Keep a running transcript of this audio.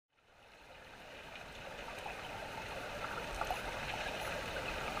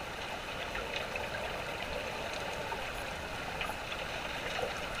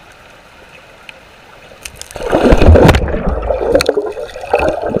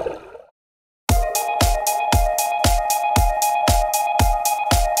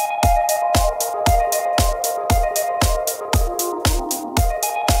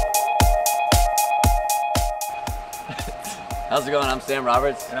I'm Sam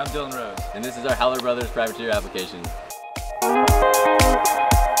Roberts. And I'm Dylan Rose. And this is our Howler Brothers privateer application.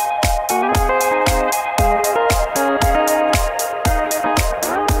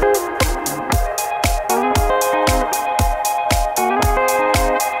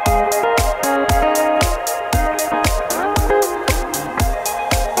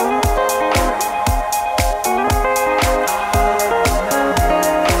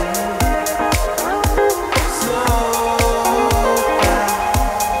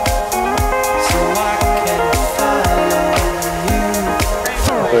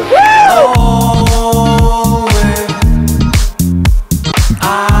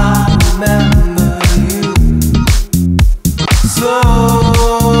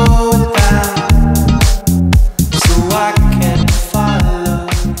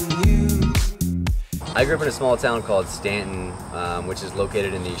 I grew up in a small town called Stanton, which is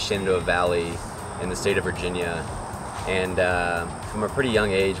located in the Shenandoah Valley in the state of Virginia. And from a pretty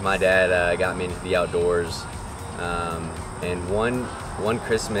young age, my dad got me into the outdoors. And one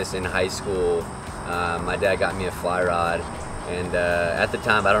Christmas in high school, my dad got me a fly rod. And at the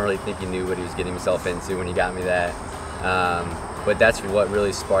time, I don't really think he knew what he was getting himself into when he got me that. But that's what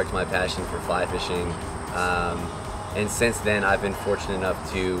really sparked my passion for fly fishing. And since then, I've been fortunate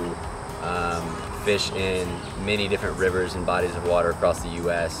enough to fish in many different rivers and bodies of water across the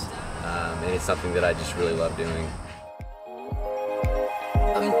U.S. And it's something that I just really love doing.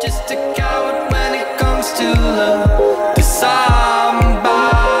 I'm just a coward when it comes to love, 'cause I'm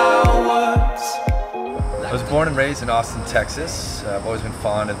backwards. I was born and raised in Austin, Texas. I've always been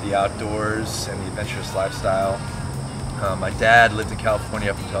fond of the outdoors and the adventurous lifestyle. My dad lived in California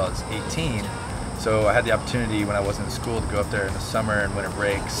up until I was 18, so I had the opportunity when I wasn't in school to go up there in the summer and winter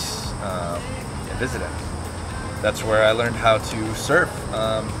breaks and visit him. That's where I learned how to surf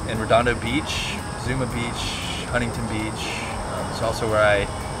in Redondo Beach, Zuma Beach, Huntington Beach. It's also where I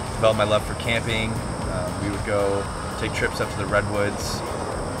developed my love for camping. We would go take trips up to the Redwoods.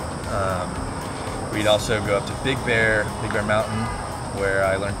 We'd also go up to Big Bear Mountain, where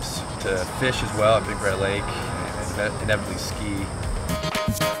I learned to fish as well at Big Bear Lake and inevitably ski.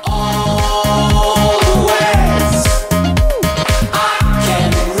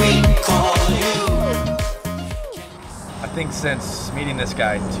 I think since meeting this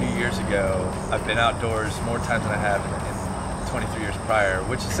guy 2 years ago, I've been outdoors more times than I have in 23 years prior,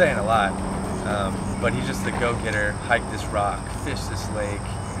 which is saying a lot. But he's just the go-getter, hike this rock, fish this lake,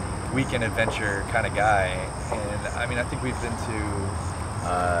 weekend adventure kind of guy. And I mean, I think we've been to...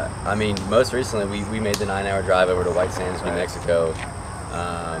 most recently we made the 9-hour drive over to White Sands, New Mexico.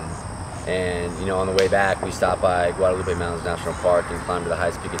 And you know, on the way back, we stopped by Guadalupe Mountains National Park and climbed to the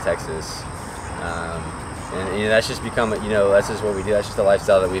highest peak of Texas. And you know, that's just become, you know, that's just what we do. That's just the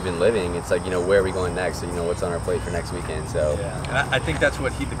lifestyle that we've been living. It's like, you know, where are we going next? So, you know, what's on our plate for next weekend? So yeah, and I think that's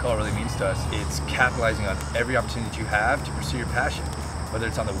what Heed the Call really means to us. It's capitalizing on every opportunity that you have to pursue your passion, whether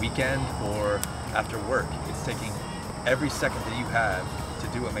it's on the weekend or after work. It's taking every second that you have to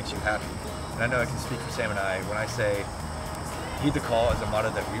do what makes you happy. And I know I can speak for Sam and I when I say Heed the Call is a motto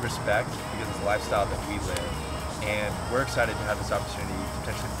that we respect because it's a lifestyle that we live. And we're excited to have this opportunity to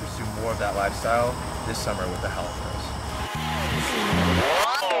potentially pursue more of that lifestyle this summer with the Howler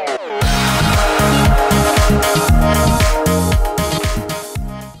Brothers.